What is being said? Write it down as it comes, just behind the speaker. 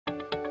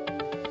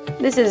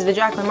This is the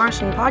Jaclyn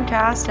Marston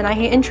podcast, and I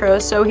hate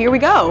intros, so here we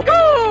go.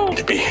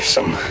 To be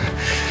some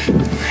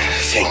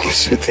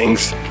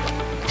things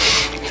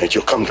that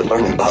you'll come to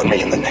learn about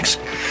me in the next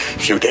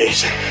few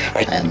days.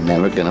 I am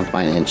never going to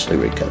financially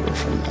recover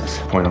from this.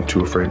 Point I'm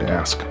too afraid to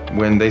ask.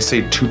 When they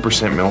say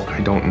 2% milk,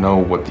 I don't know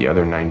what the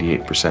other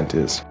 98%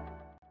 is.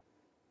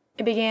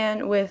 It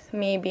began with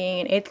me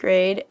being in 8th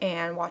grade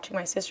and watching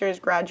my sisters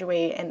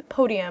graduate and the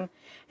podium,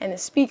 and the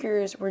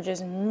speakers were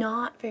just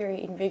not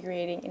very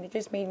invigorating, and it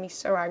just made me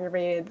so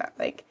aggravated that,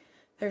 like,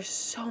 there's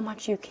so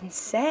much you can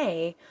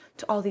say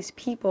to all these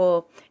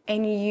people,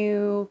 and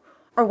you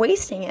are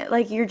wasting it.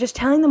 Like, you're just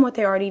telling them what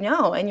they already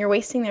know, and you're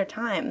wasting their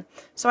time.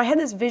 So I had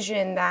this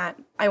vision that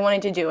I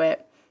wanted to do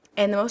it,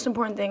 and the most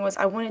important thing was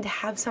I wanted to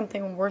have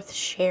something worth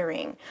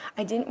sharing.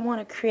 I didn't want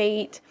to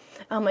create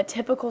a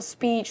typical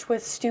speech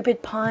with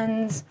stupid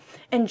puns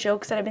and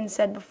jokes that have been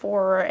said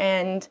before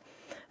and,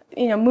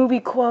 you know, movie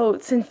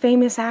quotes and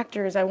famous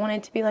actors. I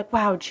wanted to be like,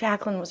 wow,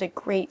 Jaclyn was a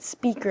great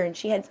speaker and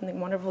she had something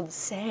wonderful to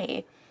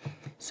say.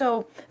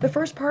 So the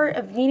first part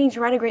of needing to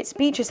write a great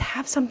speech is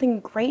have something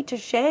great to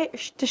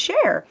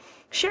share.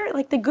 Share it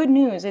like the good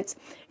news.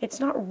 It's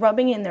not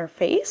rubbing in their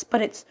face,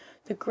 but it's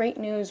the great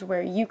news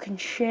where you can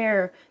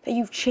share that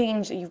you've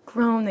changed, that you've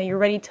grown, that you're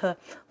ready to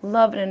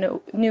love in a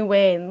new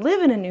way and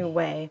live in a new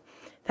way.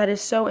 That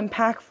is so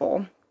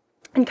impactful.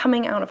 And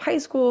coming out of high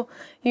school,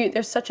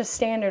 there's such a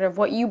standard of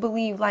what you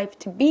believe life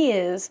to be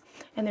is,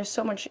 and there's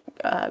so much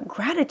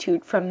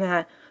gratitude from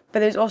that.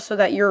 But there's also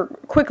that you're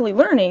quickly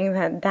learning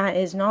that that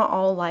is not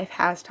all life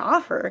has to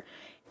offer,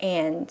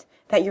 and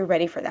that you're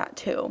ready for that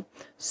too.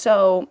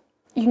 So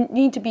you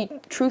need to be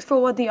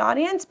truthful with the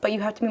audience, but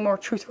you have to be more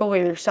truthful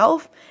with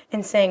yourself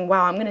and saying,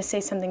 wow, I'm going to say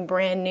something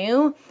brand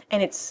new,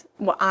 and it's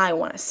what I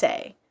want to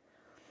say.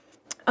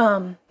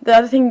 The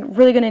other thing you're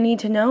really going to need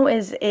to know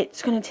is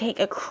it's going to take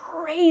a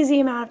crazy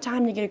amount of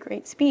time to get a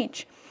great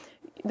speech.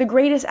 The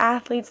greatest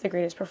athletes, the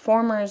greatest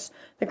performers,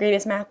 the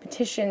greatest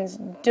mathematicians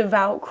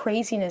devout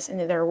craziness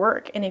into their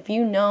work. And if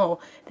you know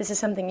this is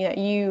something that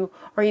you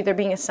are either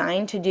being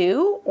assigned to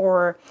do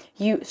or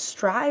you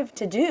strive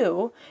to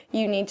do,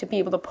 you need to be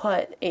able to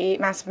put a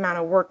massive amount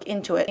of work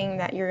into it. The thing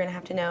that you're going to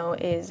have to know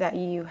is that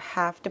you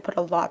have to put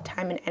a lot of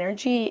time and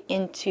energy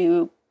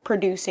into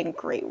producing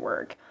great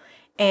work.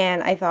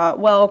 And I thought,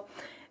 well,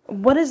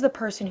 what is the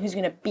person who's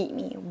going to beat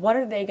me? What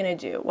are they going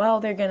to do? Well,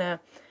 they're going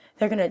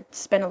to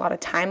spend a lot of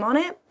time on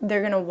it.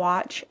 They're going to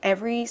watch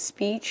every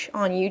speech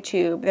on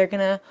YouTube. They're going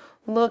to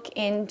look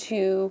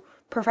into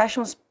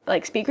professional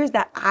speakers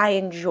that I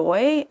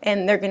enjoy,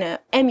 and they're going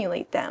to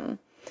emulate them.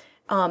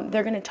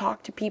 They're going to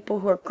talk to people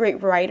who are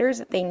great writers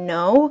that they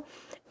know,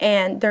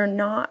 and they're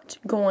not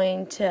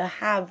going to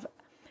have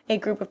a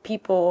group of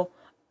people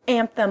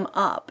amp them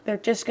up. They're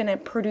just going to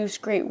produce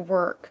great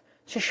work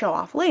to show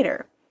off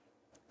later.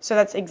 So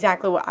that's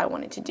exactly what I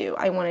wanted to do.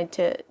 I wanted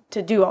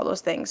to do all those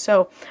things.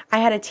 So I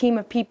had a team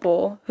of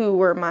people who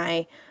were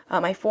my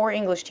 4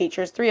 English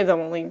teachers. 3 of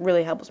them only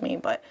really helps me,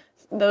 but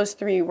those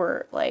 3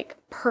 were like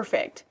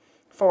perfect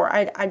for,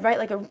 I'd write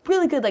like a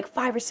really good like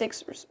 5 or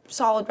 6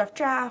 solid rough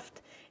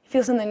draft,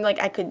 feel something like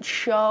I could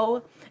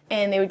show,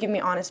 and they would give me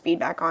honest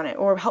feedback on it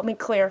or help me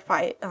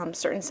clarify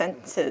certain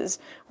sentences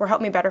or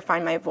help me better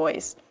find my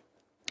voice.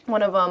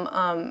 One of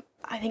them,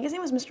 I think his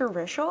name was Mr.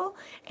 Rishel,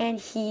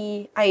 and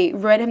I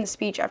read him the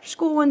speech after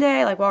school one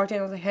day. I walked in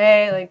and was like,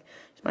 hey,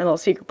 it's my little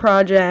secret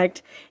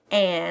project,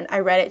 and I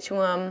read it to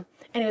him,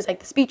 and he was like,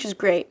 the speech is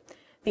great,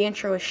 the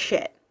intro is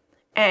shit,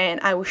 and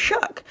I was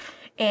shook,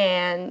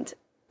 and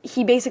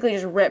he basically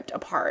just ripped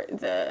apart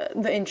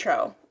the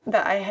intro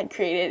that I had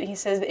created. He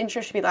says the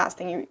intro should be the last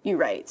thing you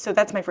write. So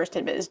that's my first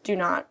tidbit, is do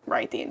not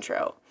write the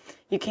intro.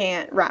 You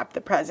can't wrap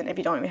the present if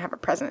you don't even have a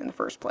present in the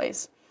first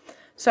place.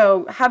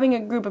 So having a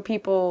group of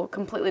people,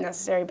 completely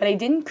necessary, but I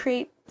didn't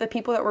create the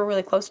people that were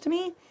really close to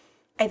me.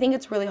 I think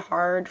it's really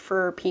hard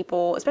for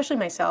people, especially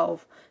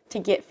myself, to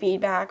get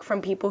feedback from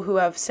people who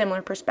have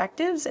similar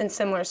perspectives and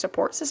similar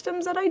support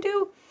systems that I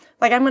do.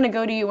 Like, I'm going to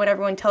go to you when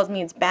everyone tells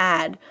me it's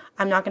bad.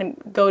 I'm not going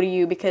to go to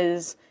you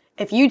because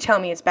if you tell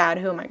me it's bad,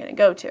 who am I going to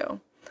go to?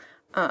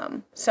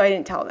 So I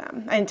didn't tell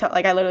them. I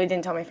literally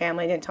didn't tell my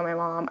family, I didn't tell my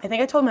mom. I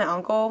think I told my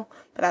uncle,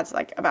 but that's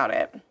about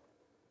it.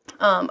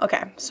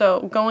 Okay,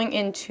 so going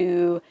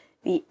into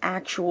the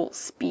actual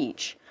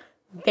speech,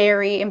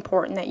 very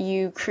important that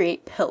you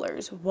create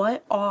pillars.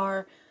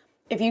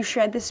 If you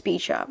shred the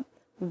speech up,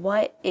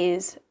 what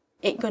is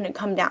it going to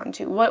come down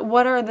to?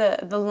 What are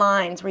the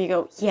lines where you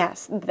go,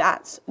 yes,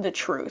 that's the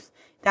truth.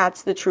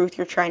 That's the truth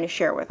you're trying to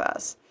share with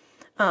us.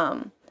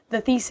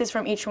 The thesis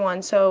from each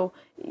one, so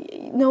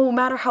no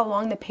matter how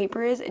long the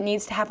paper is, it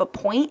needs to have a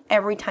point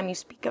every time you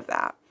speak of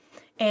that.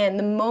 And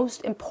the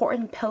most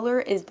important pillar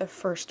is the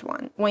first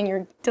one when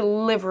you're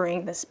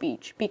delivering the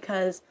speech,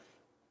 because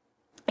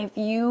if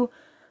you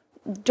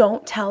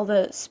don't tell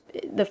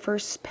the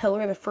first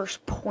pillar, the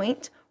first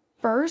point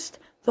first,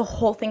 the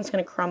whole thing's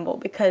going to crumble,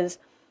 because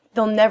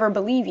they'll never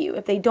believe you.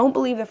 If they don't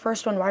believe the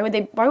first one, why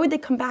would they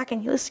come back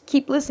and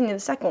keep listening to the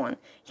second one?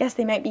 Yes,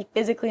 they might be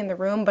physically in the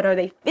room, but are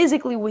they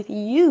physically with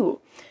you?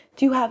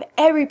 to have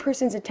every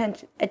person's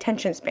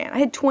attention span. I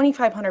had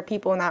 2,500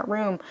 people in that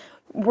room.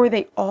 Were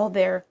they all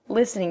there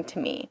listening to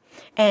me?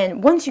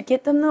 And once you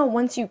get them though,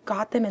 once you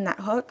got them in that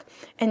hook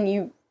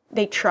and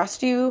they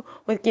trust you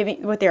with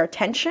their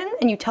attention,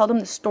 and you tell them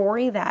the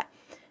story that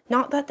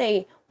not that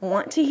they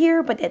want to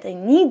hear, but that they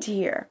need to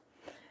hear,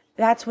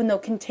 that's when they'll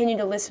continue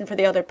to listen for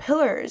the other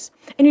pillars.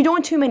 And you don't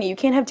want too many. You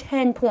can't have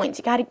 10 points.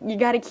 You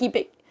gotta keep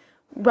it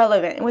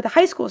relevant. And with a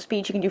high school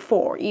speech, you can do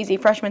 4, easy,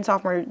 freshman,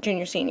 sophomore,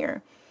 junior,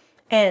 senior.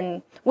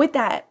 And with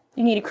that,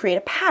 you need to create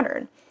a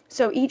pattern.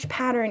 So each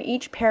pattern,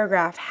 each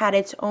paragraph had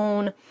its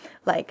own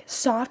like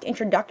soft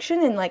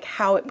introduction and like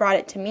how it brought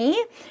it to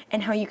me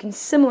and how you can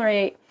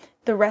simulate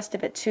the rest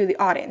of it to the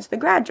audience, the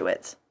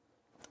graduates.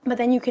 But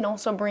then you can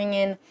also bring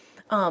in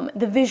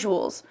the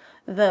visuals,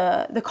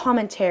 the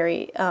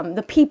commentary,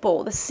 the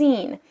people, the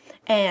scene,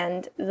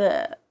 and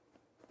the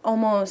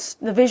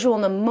visual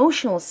and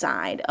emotional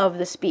side of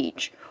the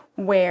speech,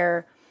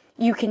 where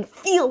you can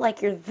feel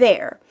like you're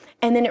there,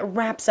 and then it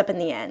wraps up in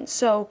the end.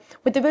 So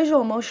with the visual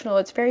emotional,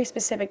 it's very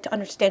specific to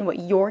understand what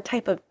your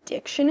type of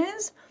diction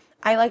is.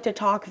 I like to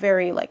talk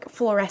very like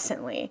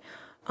fluorescently,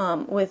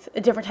 with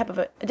a different type of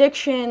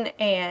addiction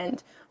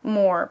and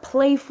more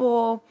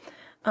playful.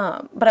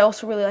 But I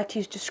also really like to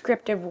use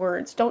descriptive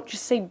words. Don't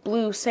just say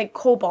blue, say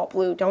cobalt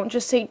blue. Don't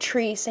just say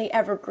tree, say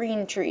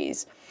evergreen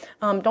trees.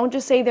 Don't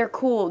just say they're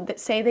cool,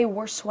 say they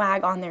wore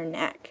swag on their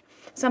neck.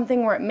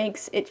 Something where it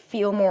makes it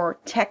feel more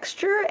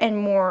texture and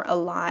more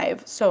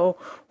alive. So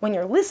when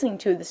you're listening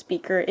to the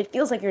speaker, it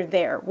feels like you're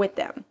there with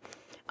them.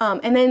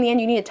 And then in the end,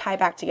 you need to tie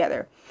back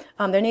together.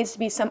 There needs to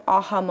be some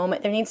aha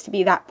moment. There needs to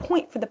be that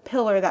point for the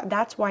pillar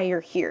that's why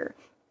you're here.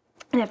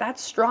 And if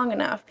that's strong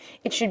enough,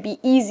 it should be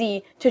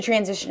easy to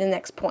transition to the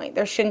next point.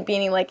 There shouldn't be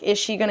any like, is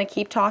she going to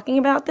keep talking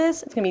about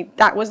this? It's going to be,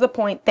 that was the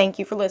point. Thank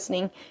you for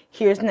listening.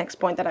 Here's the next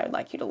point that I would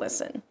like you to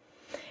listen.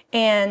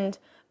 And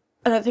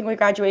another thing with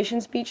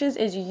graduation speeches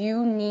is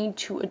you need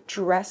to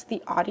address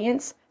the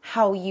audience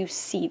how you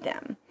see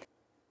them.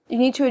 You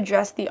need to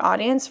address the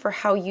audience for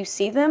how you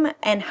see them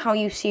and how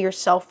you see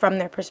yourself from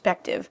their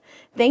perspective.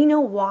 They know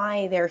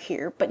why they're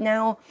here, but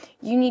now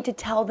you need to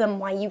tell them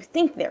why you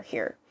think they're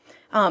here.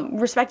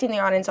 Respecting the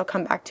audience, I'll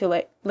come back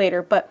to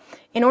later, but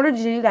in order to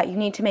do that, you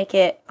need to make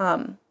it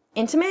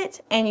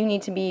intimate, and you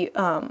need to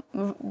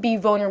be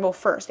vulnerable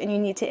first, and you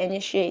need to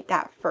initiate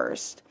that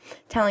first,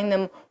 telling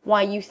them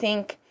why you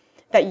think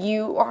that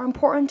you are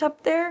important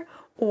up there,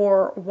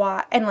 or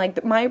why. And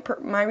like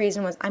my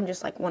reason was, I'm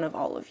just like one of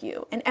all of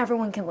you, and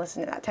everyone can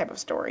listen to that type of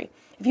story.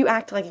 If you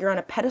act like you're on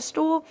a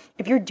pedestal,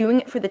 if you're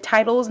doing it for the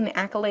titles and the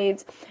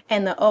accolades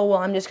and the, oh well,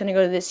 I'm just gonna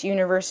go to this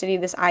university,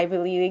 this Ivy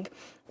League,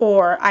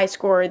 or I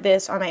scored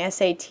this on my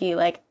SAT,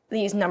 like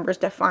these numbers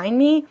define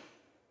me,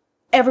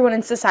 everyone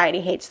in society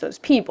hates those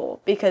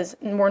people because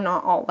we're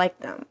not all like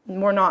them.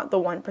 We're not the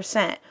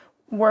 1%.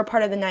 We're a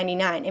part of the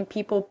 99, and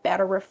people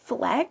better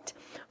reflect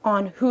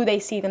on who they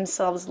see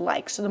themselves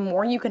like. So the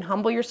more you can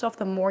humble yourself,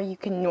 the more you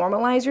can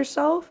normalize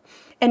yourself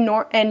and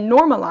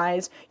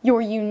normalize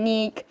your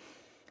unique,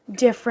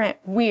 different,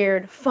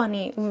 weird,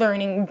 funny,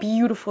 learning,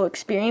 beautiful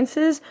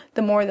experiences,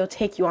 the more they'll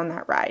take you on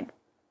that ride.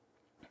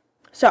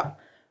 So,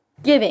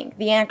 giving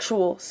the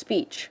actual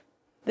speech,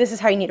 this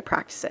is how you need to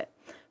practice it.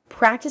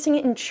 Practicing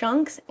it in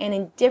chunks and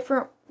in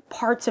different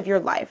parts of your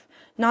life.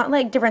 Not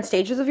like different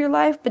stages of your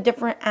life, but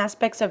different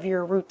aspects of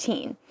your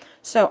routine.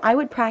 So I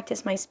would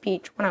practice my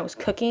speech when I was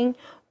cooking.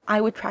 I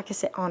would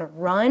practice it on a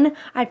run.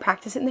 I'd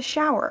practice it in the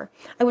shower.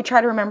 I would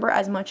try to remember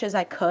as much as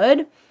I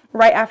could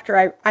right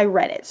after I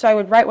read it. So I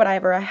would write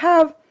whatever I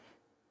have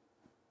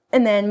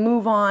and then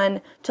move on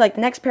to like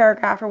the next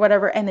paragraph or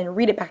whatever, and then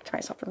read it back to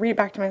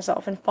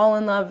myself and fall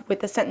in love with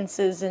the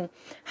sentences and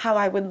how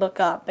I would look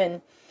up,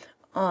 and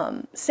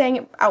saying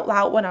it out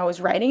loud when I was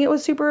writing it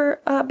was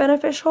super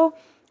beneficial.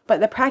 But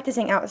the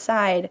practicing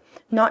outside,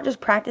 not just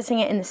practicing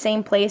it in the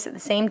same place at the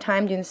same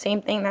time, doing the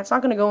same thing, that's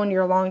not going to go into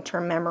your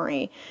long-term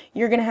memory.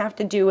 You're going to have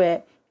to do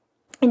it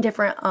in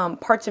different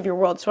parts of your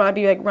world. So I'd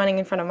be like running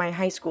in front of my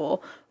high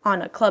school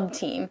on a club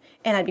team,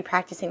 and I'd be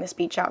practicing the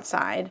speech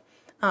outside.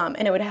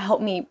 And it would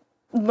help me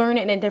learn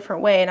it in a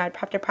different way. And I'd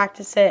have to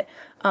practice it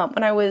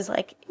when I was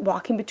like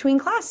walking between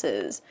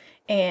classes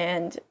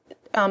and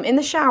in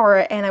the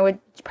shower, and I would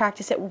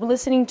practice it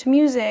listening to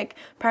music,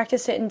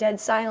 practice it in dead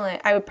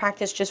silent. I would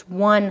practice just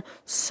one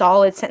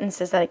solid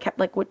sentences that I kept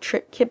like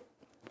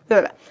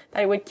that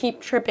I would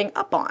keep tripping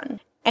up on.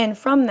 And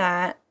from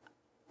that,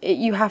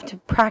 you have to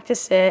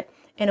practice it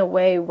in a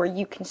way where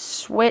you can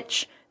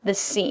switch the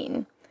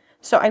scene.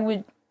 So I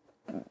would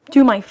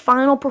do my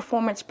final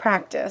performance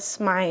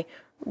practice, my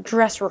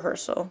dress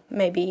rehearsal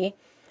maybe,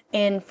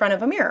 in front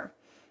of a mirror.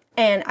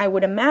 And I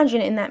would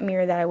imagine in that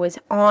mirror that I was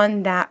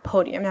on that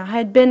podium. Now, I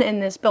had been in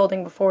this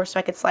building before, so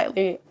I could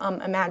slightly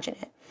imagine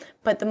it.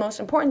 But the most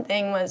important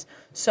thing was,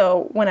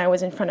 so when I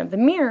was in front of the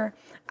mirror,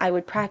 I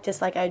would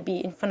practice like I'd be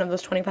in front of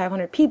those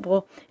 2,500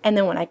 people. And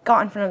then when I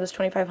got in front of those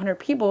 2,500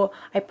 people,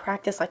 I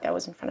practiced like I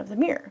was in front of the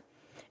mirror.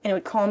 And it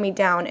would calm me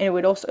down, and it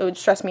would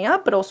stress me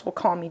up, but also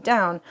calm me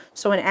down.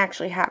 So when it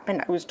actually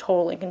happened, I was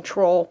totally in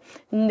control.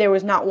 There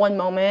was not one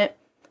moment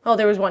Well,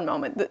 there was one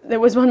moment. There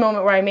was one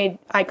moment where I made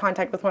eye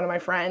contact with one of my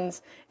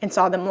friends and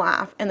saw them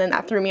laugh, and then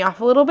that threw me off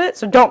a little bit.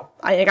 So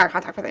I ain't got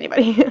contact with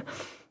anybody,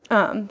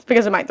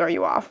 because it might throw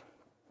you off.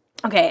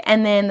 Okay,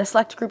 and then the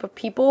select group of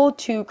people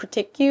to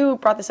critique you,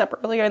 brought this up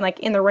earlier, and like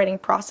in the writing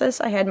process,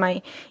 I had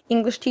my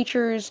English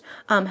teachers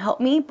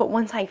help me, but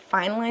once I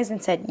finalized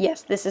and said,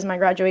 yes, this is my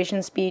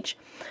graduation speech,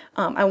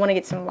 I want to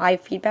get some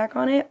live feedback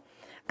on it,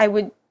 I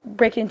would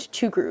break it into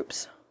two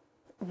groups.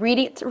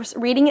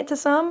 Reading it to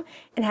some,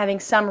 and having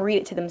some read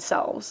it to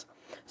themselves.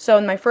 So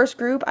in my first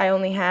group, I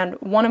only had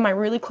one of my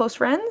really close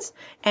friends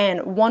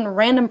and one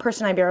random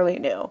person I barely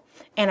knew,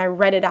 and I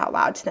read it out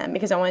loud to them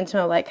because I wanted to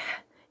know, like,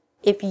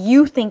 if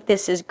you think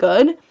this is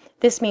good,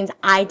 this means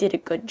I did a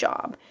good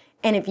job.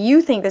 And if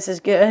you think this is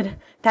good,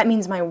 that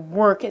means my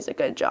work is a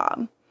good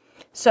job.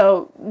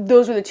 So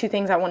those were the two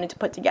things I wanted to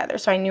put together,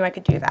 so I knew I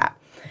could do that.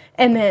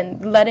 And then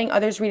letting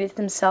others read it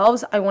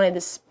themselves, I wanted the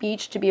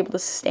speech to be able to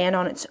stand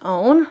on its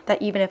own, that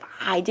even if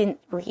I didn't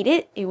read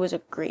it, it was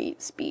a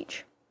great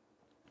speech.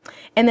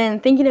 And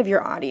then thinking of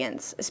your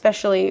audience,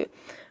 especially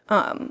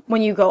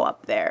when you go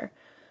up there,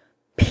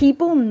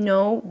 people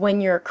know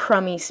when you're a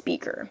crummy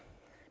speaker.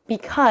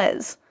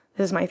 Because,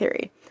 this is my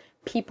theory,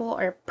 people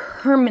are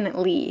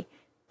permanently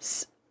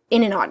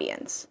in an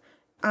audience.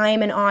 I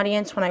am an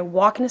audience when I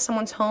walk into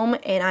someone's home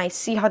and I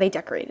see how they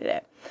decorated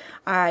it.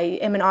 I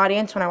am an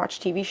audience when I watch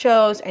TV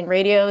shows and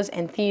radios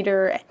and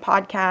theater and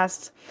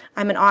podcasts.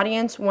 I'm an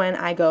audience when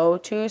I go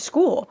to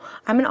school.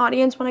 I'm an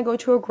audience when I go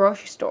to a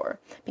grocery store,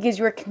 because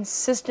you are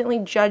consistently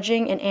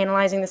judging and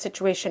analyzing the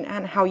situation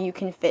and how you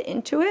can fit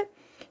into it.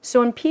 So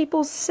when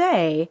people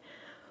say,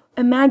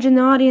 imagine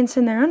the audience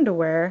in their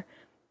underwear,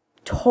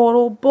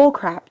 total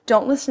bullcrap.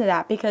 Don't listen to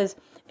that, because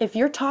if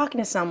you're talking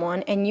to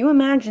someone and you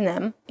imagine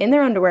them in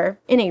their underwear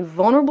in a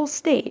vulnerable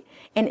state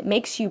and it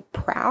makes you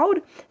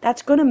proud,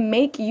 that's going to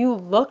make you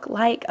look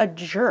like a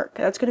jerk.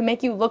 That's going to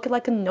make you look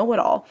like a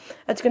know-it-all.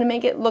 That's going to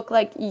make it look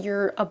like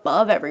you're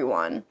above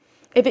everyone.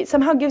 If it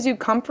somehow gives you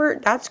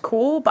comfort, that's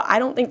cool, but I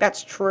don't think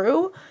that's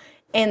true.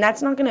 And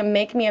that's not going to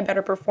make me a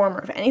better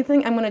performer. If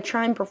anything, I'm going to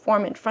try and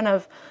perform in front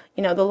of,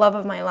 the love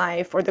of my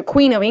life or the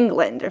Queen of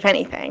England, if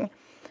anything.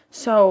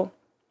 So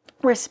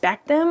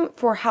respect them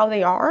for how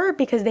they are,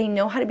 because they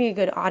know how to be a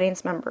good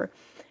audience member.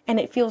 And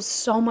it feels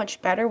so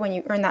much better when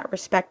you earn that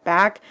respect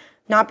back,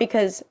 not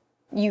because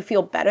you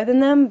feel better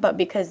than them, but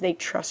because they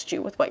trust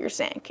you with what you're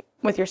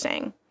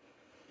saying.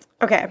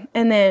 Okay,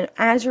 and then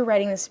as you're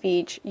writing the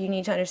speech, you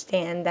need to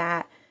understand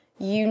that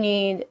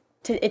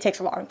it takes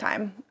a long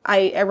time.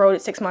 I wrote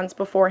it 6 months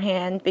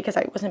beforehand because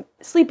I wasn't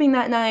sleeping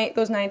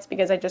those nights,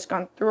 because I just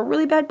gone through a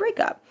really bad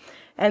breakup.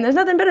 And there's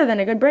nothing better than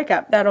a good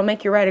breakup that'll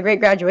make you write a great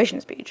graduation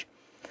speech.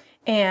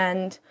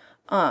 And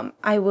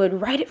I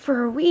would write it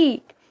for a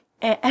week.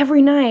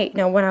 Every night,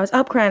 when I was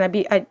up crying,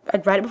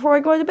 I'd write it before I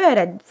go to bed.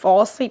 I'd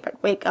fall asleep.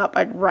 I'd wake up.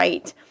 I'd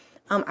write.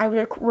 I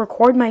would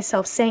record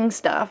myself saying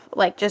stuff,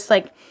 just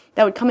that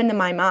would come into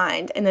my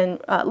mind, and then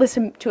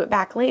listen to it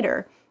back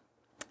later.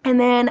 And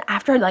then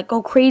after I'd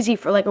go crazy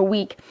for a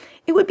week,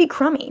 it would be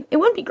crummy. It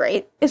wouldn't be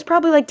great. It's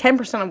probably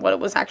 10% of what it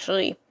was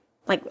actually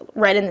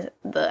read in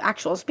the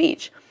actual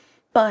speech.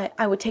 But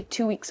I would take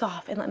 2 weeks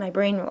off and let my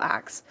brain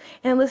relax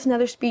and listen to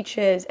other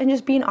speeches and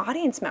just be an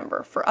audience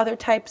member for other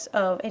types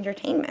of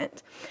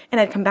entertainment.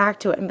 And I'd come back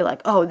to it and be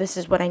like, oh, this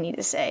is what I need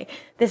to say.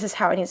 This is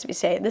how it needs to be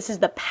said. This is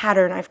the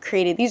pattern I've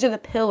created. These are the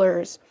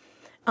pillars.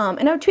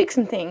 And I would tweak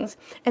some things,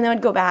 and then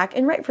I'd go back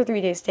and write for 3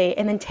 days straight,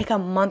 and then take a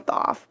month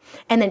off,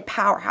 and then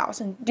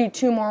powerhouse and do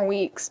 2 more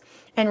weeks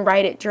and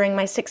write it during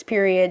my 6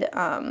 period,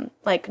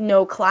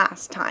 no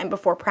class time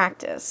before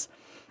practice.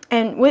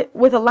 And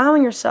with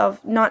allowing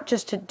yourself not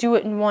just to do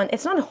it in one,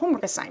 it's not a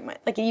homework assignment.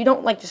 You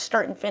don't just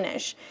start and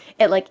finish.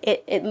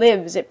 It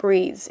lives, it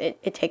breathes,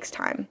 it takes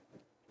time.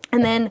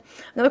 And then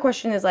another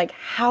question is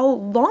how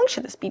long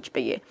should the speech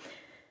be?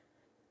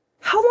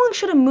 How long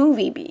should a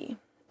movie be?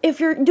 If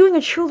you're doing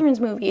a children's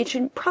movie, it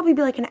should probably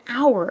be an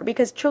hour,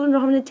 because children don't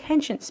have an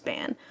attention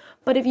span.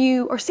 But if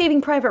you are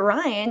Saving Private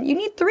Ryan, you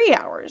need 3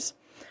 hours.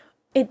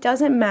 It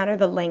doesn't matter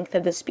the length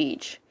of the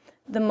speech.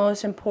 The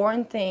most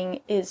important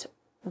thing is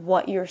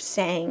what you're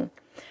saying,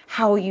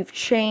 how you've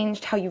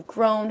changed, how you've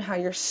grown, how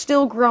you're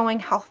still growing,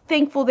 how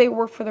thankful they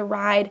were for the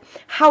ride,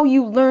 how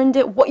you learned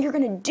it, what you're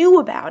going to do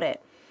about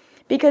it.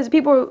 Because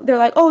they're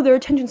like, oh, their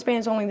attention span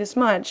is only this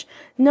much.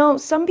 No,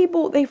 some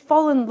people, they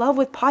fall in love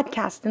with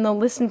podcasts and they'll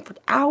listen for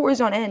hours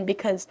on end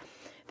because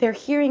they're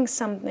hearing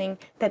something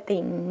that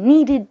they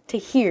needed to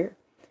hear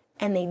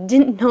and they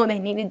didn't know they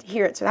needed to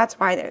hear it. So that's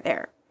why they're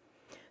there.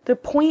 The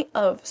point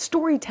of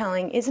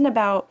storytelling isn't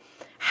about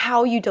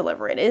how you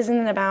deliver it. It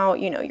isn't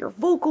about, your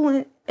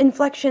vocal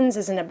inflections.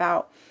 Isn't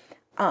about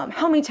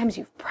how many times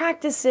you've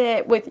practiced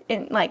it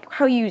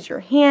how you use your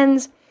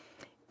hands.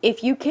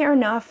 If you care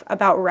enough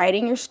about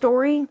writing your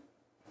story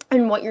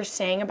and what you're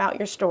saying about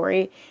your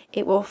story,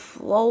 it will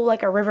flow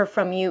like a river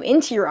from you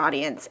into your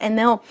audience, and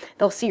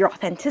they'll see your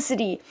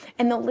authenticity,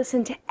 and they'll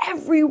listen to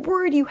every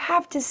word you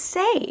have to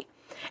say.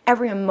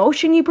 Every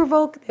emotion you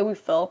provoke, they will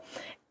feel.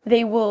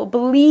 They will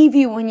believe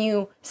you when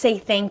you say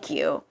thank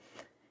you.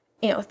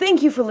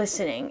 thank you for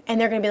listening. And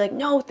they're going to be like,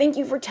 no, thank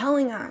you for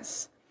telling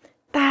us.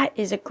 That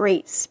is a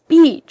great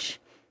speech.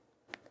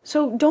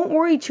 So don't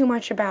worry too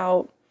much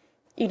about,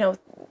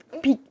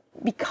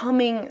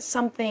 becoming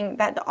something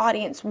that the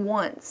audience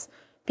wants.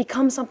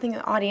 Become something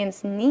the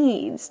audience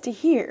needs to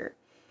hear,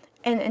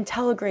 and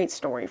tell a great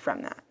story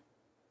from that.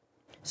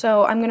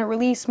 So I'm going to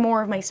release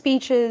more of my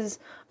speeches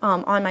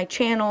on my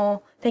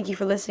channel. Thank you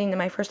for listening to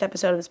my first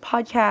episode of this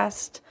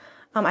podcast.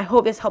 I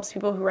hope this helps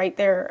people who write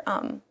their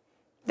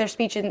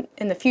speech in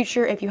the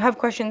future. If you have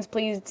questions,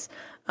 please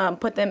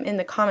put them in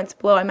the comments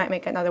below. I might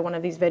make another one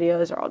of these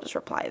videos, or I'll just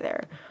reply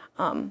there.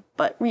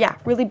 But yeah,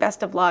 really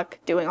best of luck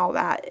doing all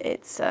that.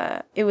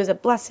 It was a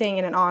blessing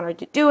and an honor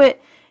to do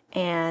it,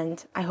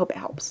 and I hope it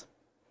helps.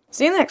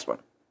 See you in the next one.